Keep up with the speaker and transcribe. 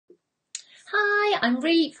Hi, I'm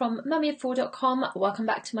Ree from mummyoffour.com. Welcome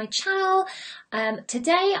back to my channel.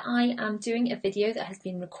 Today I am doing a video that has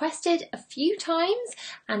been requested a few times,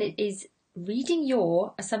 and it is reading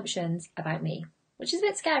your assumptions about me, which is a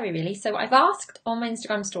bit scary really. So I've asked on my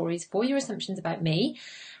Instagram stories for your assumptions about me,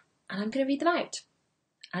 and I'm going to read them out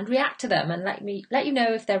and react to them and let you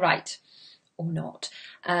know if they're right or not.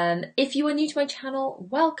 If you are new to my channel,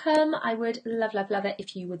 welcome. I would love it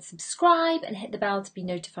if you would subscribe and hit the bell to be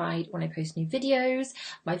notified when I post new videos.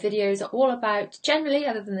 My videos are all about, generally,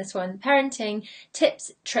 other than this one, parenting,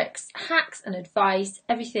 tips, tricks, hacks and advice,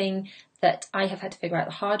 everything that I have had to figure out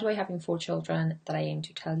the hard way having 4 children that I aim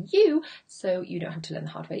to tell you, so you don't have to learn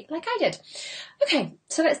the hard way like I did. Okay,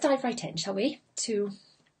 so let's dive right in, shall we? To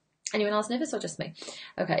anyone else nervous or just me?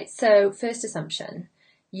 Okay, so first assumption.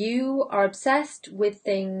 You are obsessed with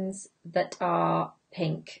things that are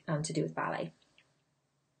pink and to do with ballet.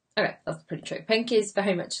 Okay, that's pretty true. Pink is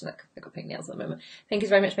very much, look, I've got pink nails at the moment. Pink is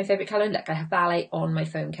very much my favourite colour, and look, I have ballet on my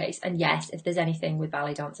phone case. And yes, if there's anything with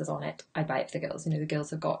ballet dancers on it, I buy it for the girls. You know, the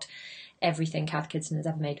girls have got everything Kath Kidston has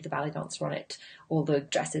ever made with a ballet dancer on it. All the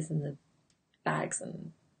dresses and the bags,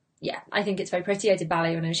 and yeah, I think it's very pretty. I did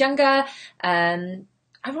ballet when I was younger.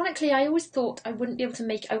 Ironically, I always thought I wouldn't be able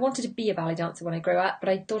to I wanted to be a ballet dancer when I grow up, but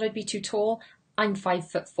I thought I'd be too tall. I'm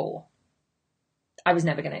 5'4". I was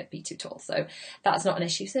never going to be too tall, so that's not an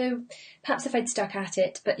issue. So perhaps if I'd stuck at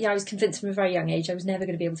it, but yeah, I was convinced from a very young age I was never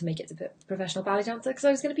going to be able to make it as a professional ballet dancer because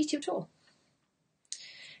I was going to be too tall.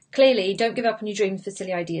 Clearly, don't give up on your dreams for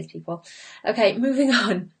silly ideas, people. Okay, moving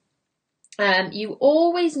on. You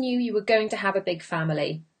always knew you were going to have a big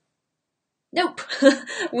family. Nope.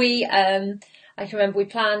 I can remember we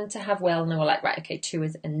planned to have Will, and then we're like, right, okay, 2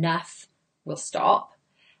 is enough. We'll stop.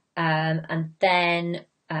 And then,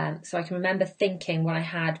 so I can remember thinking when I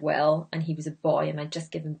had Will and he was a boy and I'd just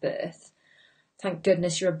given birth, thank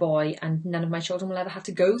goodness you're a boy and none of my children will ever have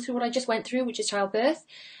to go through what I just went through, which is childbirth.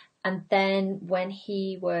 And then when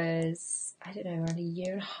he was, I don't know, around 1.5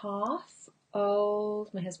 years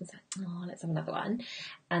old, my husband said, oh, let's have another one.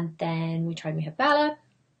 And then we tried and we had Bella.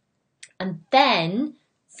 And then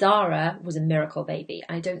Zara was a miracle baby.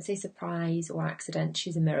 I don't say surprise or accident.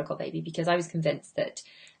 She's a miracle baby because I was convinced that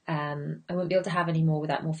I wouldn't be able to have any more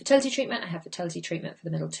without more fertility treatment. I have fertility treatment for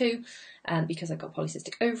the middle 2 because I've got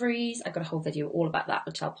polycystic ovaries. I've got a whole video all about that,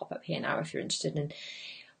 which I'll pop up here now if you're interested in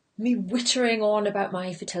me wittering on about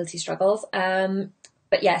my fertility struggles.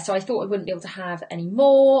 But yeah, so I thought I wouldn't be able to have any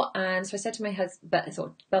more. And so I said to my husband, but I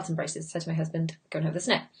thought belt and braces, said to my husband, go and have the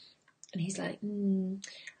snip. And he's like, I'm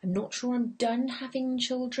not sure I'm done having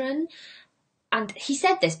children. And he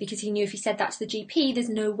said this because he knew if he said that to the GP, there's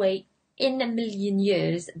no way in a million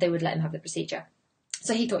years they would let him have the procedure.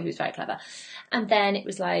 So he thought he was very clever. And then it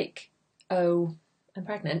was like, oh, I'm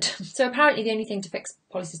pregnant. So apparently the only thing to fix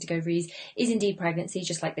polycystic ovaries is indeed pregnancy,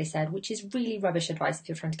 just like they said, which is really rubbish advice if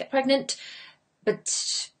you're trying to get pregnant.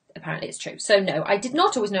 But apparently it's true. So no, I did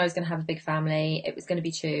not always know I was going to have a big family. It was going to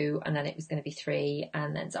be 2 and then it was going to be 3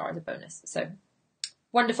 and then Zara's a bonus. So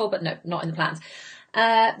wonderful, but no, not in the plans.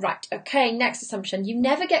 Right, okay, next assumption. You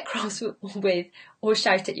never get cross with or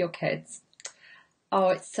shout at your kids. Oh,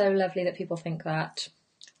 it's so lovely that people think that.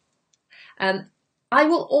 I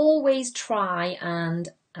will always try and,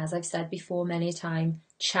 as I've said before many a time,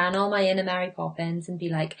 channel my inner Mary Poppins and be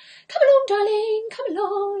like, come along, darling, come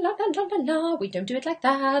along, la, la, la, la, la. We don't do it like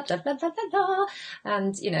that, la, la, la, la, la.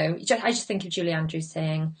 And, you know, I just think of Julie Andrews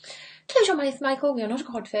saying, close your mouth, Michael, we are not a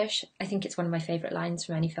codfish. I think it's one of my favourite lines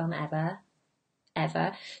from any film ever.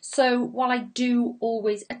 So while I do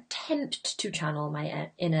always attempt to channel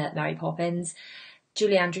my inner Mary Poppins,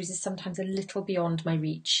 Julie Andrews is sometimes a little beyond my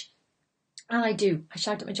reach. And I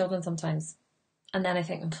shout at my children sometimes. And then I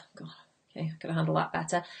think, oh, God. Okay, I could handle that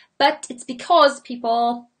better. But it's because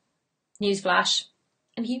people, newsflash,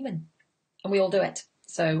 I'm human. And we all do it.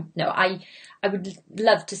 So, no, I would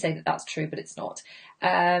love to say that that's true, but it's not.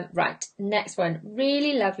 Right, next one.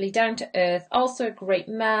 Really lovely, down to earth. Also a great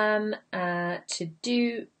mum to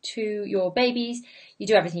do to your babies. You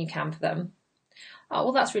do everything you can for them. Oh,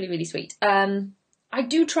 well, that's really, really sweet. I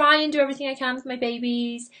do try and do everything I can for my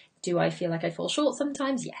babies. Do I feel like I fall short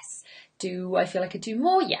sometimes? Yes. Do I feel like I do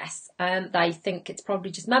more? Yes. I think it's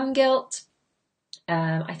probably just mum guilt.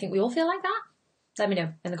 I think we all feel like that. Let me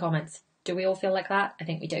know in the comments. Do we all feel like that? I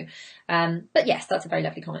think we do. But yes, that's a very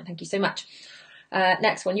lovely comment. Thank you so much.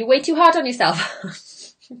 Next one. You're way too hard on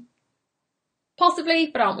yourself.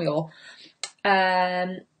 Possibly, but aren't we all?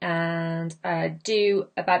 And I do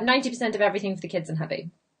about 90% of everything for the kids and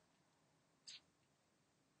hubby.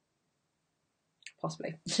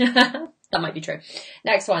 Possibly. That might be true.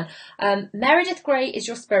 Next one. Meredith Grey is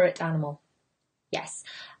your spirit animal. Yes.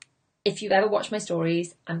 if you've ever watched my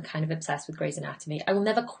stories, I'm kind of obsessed with Grey's Anatomy. I will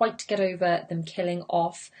never quite get over them killing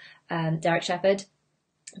off Derek Shepherd,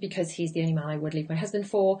 because he's the only man I would leave my husband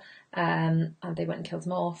for, and they went and killed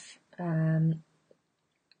him off.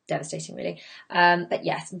 Devastating, really. But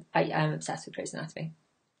yes, I am obsessed with Grey's Anatomy.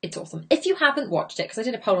 It's awesome. If you haven't watched it, because I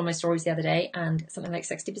did a poll on my stories the other day, and something like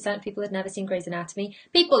 60% of people had never seen Grey's Anatomy.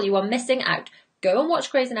 People, you are missing out. Go and watch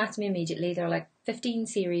Grey's Anatomy immediately. There are like 15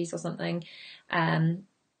 series or something.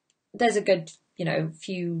 There's a good,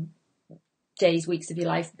 few days, weeks of your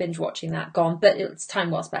life binge watching that gone, but it's time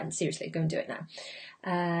well spent. Seriously, go and do it now.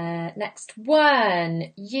 Next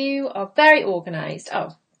one. You are very organised.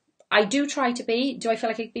 Oh, I do try to be. Do I feel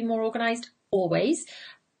like I could be more organised? Always.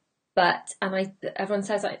 But, everyone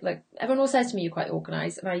always says to me, you're quite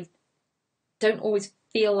organised, and I don't always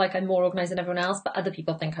feel like I'm more organised than everyone else, but other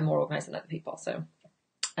people think I'm more organised than other people. So,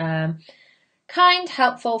 kind,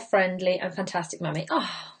 helpful, friendly, and fantastic mummy.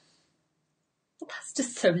 Oh, that's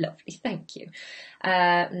just so lovely. Thank you.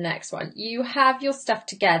 Next one. You have your stuff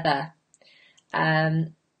together. Oh,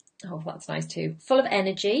 that's nice too. Full of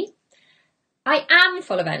energy. I am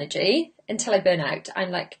full of energy until I burn out.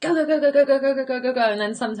 I'm like, go, go, go, go, go, go, go, go, go, go, go. And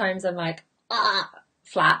then sometimes I'm like,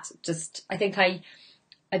 flat. I think I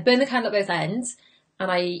burn the candle at both ends,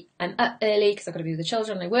 and I'm up early because I've got to be with the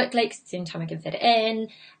children, and I work late because it's the only time I can fit it in.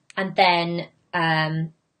 And then,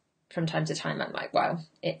 from time to time, I'm like, wow,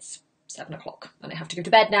 it's 7 o'clock and I have to go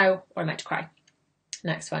to bed now, or I'm about to cry.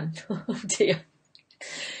 Next one. Oh dear.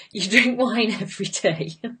 You drink wine every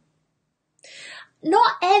day.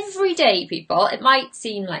 Not every day, people. It might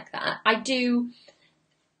seem like that. I do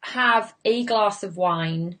have a glass of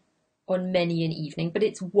wine on many an evening, but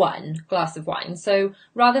it's one glass of wine. So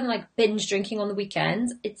rather than like binge drinking on the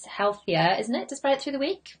weekends, it's healthier, isn't it, to spread it through the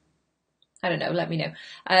week? I don't know. Let me know.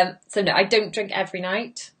 So no, I don't drink every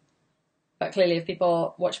night. But clearly, if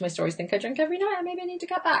people watch my stories think I drink every night, maybe I need to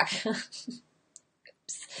cut back.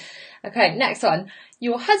 Okay, next one.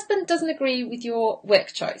 Your husband doesn't agree with your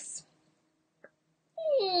work choice.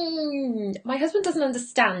 My husband doesn't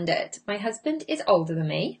understand it. My husband is older than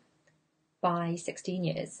me by 16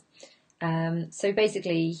 years. So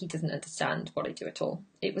basically, he doesn't understand what I do at all.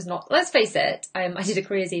 It was not, let's face it, I did a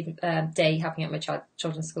careers eve day helping out my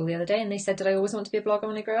children's school the other day, and they said, did I always want to be a blogger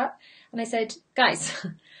when I grew up? And I said, guys,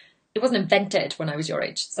 it wasn't invented when I was your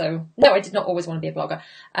age. So no, I did not always want to be a blogger.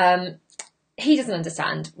 He doesn't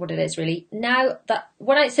understand what it is really. Now that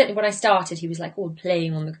when I started, he was like all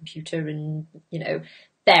playing on the computer and,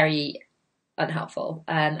 very unhelpful,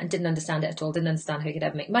 and didn't understand it at all. Didn't understand how he could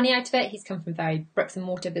ever make money out of it. He's come from very bricks and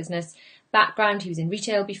mortar business background. He was in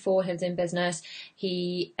retail before he was in business.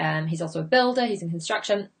 He's also a builder. He's in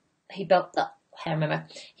construction. He built the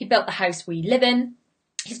house we live in.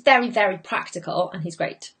 He's very, very practical, and he's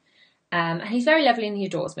great. And he's very lovely, and he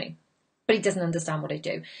adores me. But he doesn't understand what I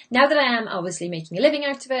do. Now that I am obviously making a living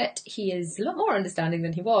out of it, he is a lot more understanding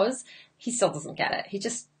than he was. He still doesn't get it. He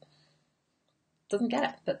just doesn't get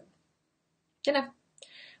it. But,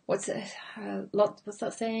 what's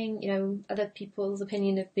that saying? Other people's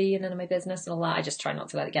opinion of me and none of my business and all that. I just try not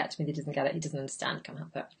to let it get to me. He doesn't get it. He doesn't understand. Can't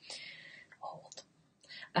help it. Old.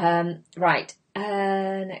 Right.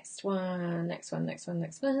 Next one.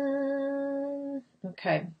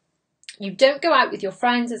 Okay. You don't go out with your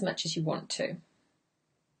friends as much as you want to.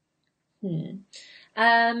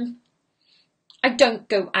 I don't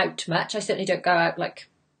go out much. I certainly don't go out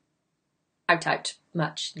out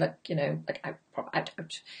much,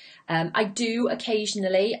 out. I do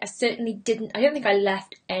occasionally. I certainly didn't. I don't think I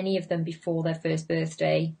left any of them before their first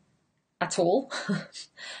birthday at all.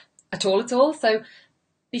 at all. So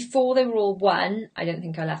before they were all 1, I don't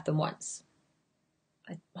think I left them once.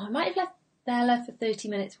 I might have left Bella for 30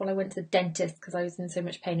 minutes while I went to the dentist because I was in so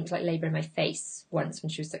much pain. It was like labour in my face once when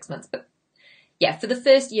she was 6 months. But yeah, for the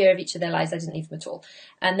first year of each of their lives, I didn't leave them at all.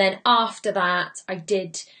 And then after that, I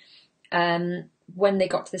did, when they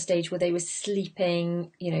got to the stage where they were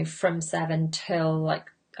sleeping, from 7 till like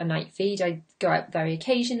a night feed, I'd go out very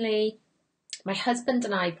occasionally. My husband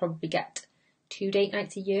and I probably get 2 date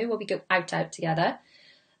nights a year where we go out together.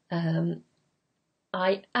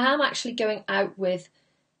 I am actually going out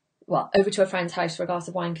over to a friend's house for a glass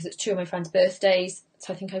of wine because it's 2 of my friends' birthdays.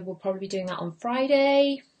 So I think I will probably be doing that on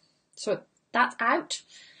Friday. So that's out.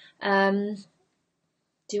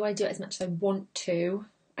 Do I do it as much as I want to?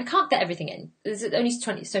 I can't get everything in. There's only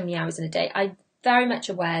so many hours in a day. I'm very much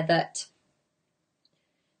aware that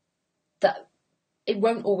it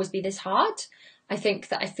won't always be this hard. I think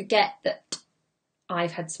that I forget that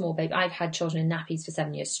I've had I've had children in nappies for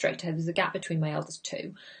 7 years straight. There's a gap between my eldest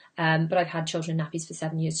 2. But I've had children in nappies for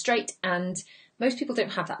 7 years straight, and Most people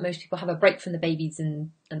don't have that. Most people have a break from the babies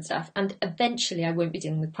and stuff. And eventually I won't be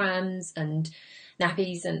dealing with prams and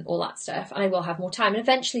nappies and all that stuff. And I will have more time. And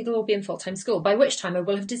eventually they'll all be in full-time school, by which time I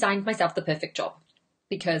will have designed myself the perfect job.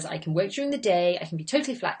 Because I can work during the day, I can be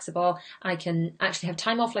totally flexible, I can actually have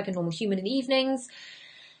time off like a normal human in the evenings.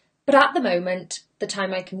 But at the moment, the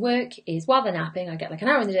time I can work is while they're napping. I get like an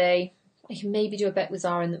hour in the day. I can maybe do a bit with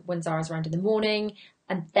Zara when Zara's around in the morning.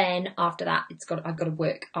 And then after that, I've got to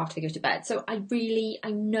work after they go to bed. So I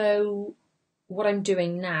know what I'm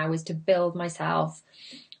doing now is to build myself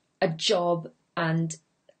a job and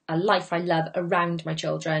a life I love around my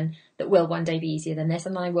children that will one day be easier than this,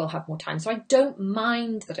 and then I will have more time. So I don't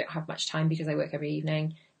mind that I don't have much time because I work every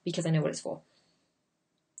evening, because I know what it's for.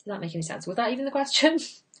 Does that make any sense? Was that even the question?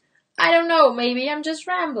 I don't know, maybe I'm just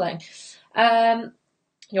rambling.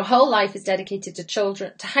 Your whole life is dedicated to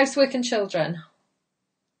children, to housework and children.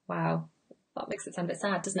 Wow, that makes it sound a bit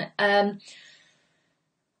sad, doesn't it?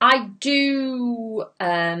 I do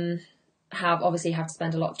obviously have to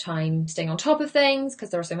spend a lot of time staying on top of things because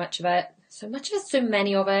there are so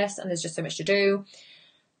many of us, and there's just so much to do.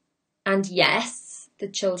 And yes, the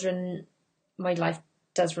children, my life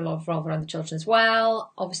does revolve around the children as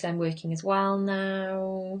well. Obviously I'm working as well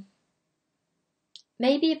now.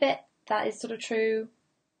 Maybe a bit that is sort of true,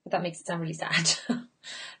 but that makes it sound really sad.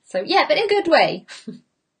 So yeah, but in a good way.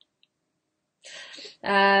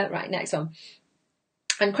 Right, next one.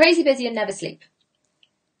 I'm crazy busy and never sleep.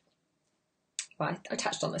 Well, I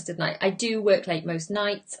touched on this, didn't I? I do work late most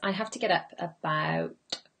nights. I have to get up about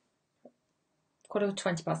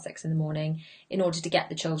 6:15 in the morning in order to get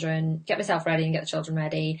myself ready and get the children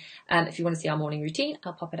ready. If you want to see our morning routine,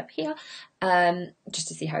 I'll pop it up here, just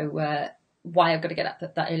to see why I've got to get up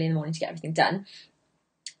that early in the morning to get everything done.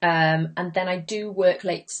 And then I do work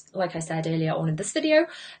late, like I said earlier on in this video,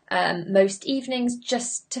 most evenings,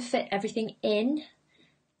 just to fit everything in.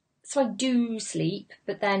 So I do sleep,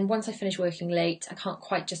 but then once I finish working late, I can't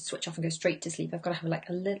quite just switch off and go straight to sleep. I've got to have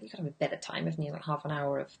a bit of time, haven't you? Like half an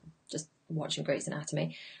hour of just watching Grey's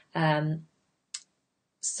Anatomy.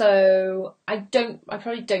 So I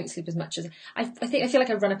probably don't sleep as much as I feel like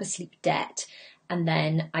I run up a sleep debt, and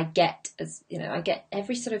then I get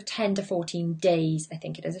every sort of 10 to 14 days, I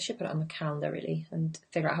think it is. I should put it on the calendar really and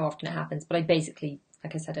figure out how often it happens. But I basically,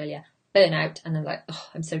 like I said earlier, burn out, and I'm like, oh,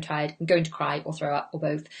 I'm so tired. I'm going to cry or throw up or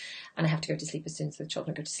both, and I have to go to sleep as soon as the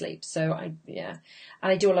children go to sleep. So and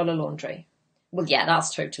I do a lot of laundry. Well, yeah,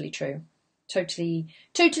 that's totally true. Totally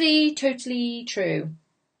true.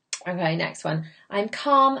 Okay, next one. I'm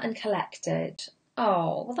calm and collected.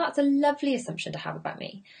 Oh, well, that's a lovely assumption to have about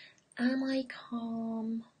me. Am I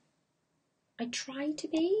calm? I try to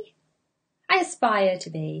be. I aspire to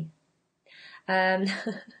be.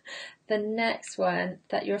 The next one,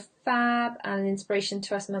 that you're a fab and an inspiration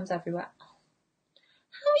to us mums everywhere. Oh,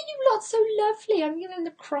 how are you lot so lovely? I'm going to end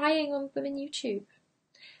up crying on them in YouTube.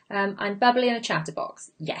 I'm bubbly and a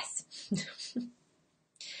chatterbox. Yes.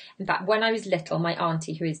 In fact, when I was little, my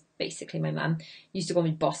auntie, who is basically my mum, used to call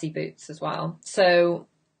me Bossy Boots as well. So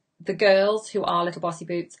the girls who are little Bossy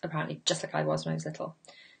Boots are apparently just like I was when I was little.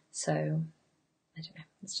 So, I don't know.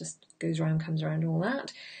 It's just goes around, comes around, all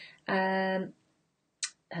that.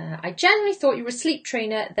 I generally thought you were a sleep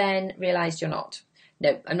trainer, then realised you're not.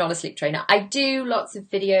 No, I'm not a sleep trainer. I do lots of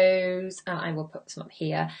videos, I will put some up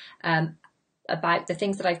here, about the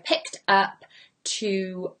things that I've picked up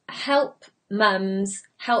to help mums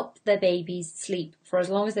help their babies sleep for as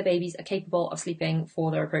long as their babies are capable of sleeping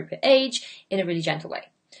for their appropriate age in a really gentle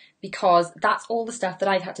way. Because that's all the stuff that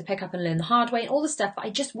I've had to pick up and learn the hard way, and all the stuff that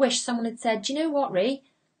I just wish someone had said, do you know what, Ree?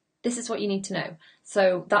 This is what you need to know.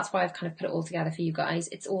 So that's why I've kind of put it all together for you guys.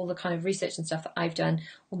 It's all the kind of research and stuff that I've done,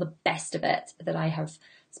 all the best of it that I have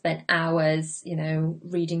spent hours,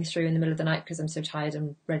 reading through in the middle of the night because I'm so tired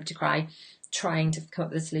and ready to cry, trying to come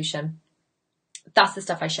up with a solution. That's the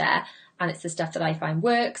stuff I share, and it's the stuff that I find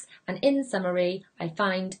works. And in summary, I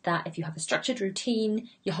find that if you have a structured routine,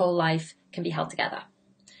 your whole life can be held together.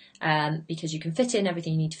 Because you can fit in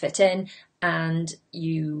everything you need to fit in, and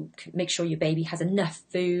you can make sure your baby has enough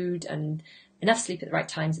food and enough sleep at the right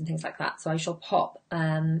times and things like that. So I shall pop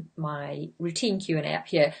my routine Q&A up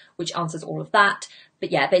here, which answers all of that.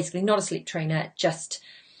 But yeah, basically not a sleep trainer, just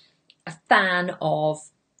a fan of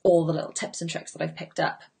all the little tips and tricks that I've picked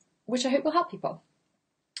up, which I hope will help people.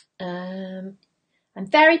 I'm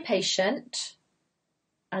very patient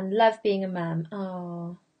and love being a mum.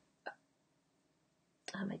 Oh,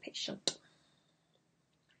 am I patient?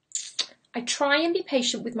 I try and be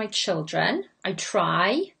patient with my children. I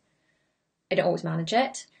try. I don't always manage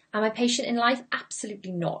it. Am I patient in life?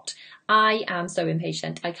 Absolutely not. I am so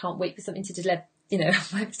impatient. I can't wait for something to you know,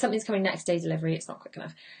 if something's coming next day delivery, it's not quick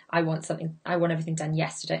enough. I want everything done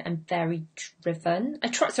yesterday. I'm very driven. I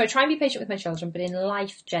try and be patient with my children, but in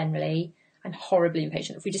life generally, I'm horribly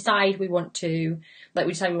impatient. If we decide we want to do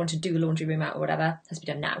the laundry room out or whatever, it has to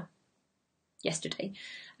be done now. Yesterday.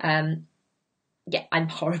 Yeah, I'm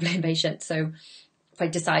horribly impatient. So if I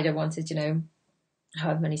decide I wanted, you know,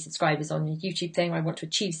 however many subscribers on a YouTube thing, or I want to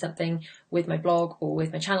achieve something with my blog or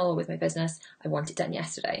with my channel or with my business, I want it done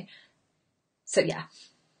yesterday. So yeah,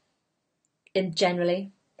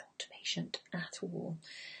 generally not patient at all.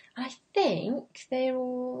 And I think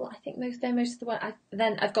most of the ones.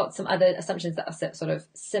 Then I've got some other assumptions that are sort of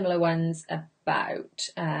similar ones about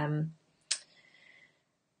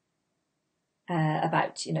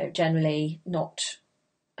you know, generally not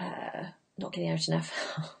getting out enough.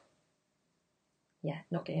 Yeah,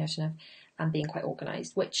 not getting out enough, and being quite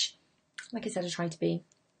organised, which, like I said, I try to be.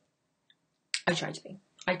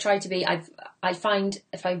 I find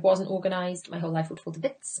if I wasn't organised, my whole life would fall to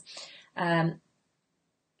bits.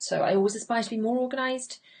 So I always aspire to be more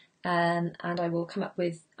organised, and I will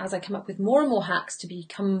as I come up with more and more hacks to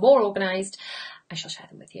become more organised, I shall share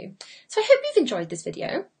them with you. So I hope you've enjoyed this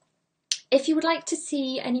video. If you would like to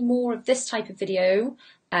see any more of this type of video,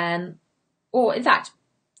 or in fact,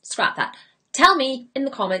 scrap that. Tell me in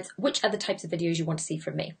the comments which other types of videos you want to see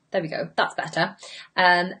from me. There we go, that's better.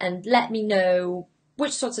 And let me know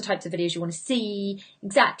which sorts of types of videos you want to see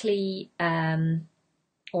exactly,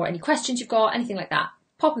 or any questions you've got, anything like that.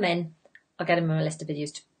 Pop them in, I'll get them on my list of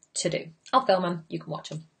videos to do. I'll film them, you can watch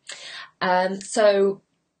them. So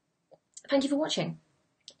thank you for watching.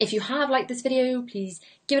 If you have liked this video, please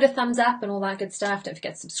give it a thumbs up and all that good stuff. Don't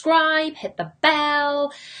forget to subscribe, hit the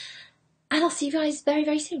bell, and I'll see you guys very,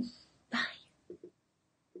 very soon.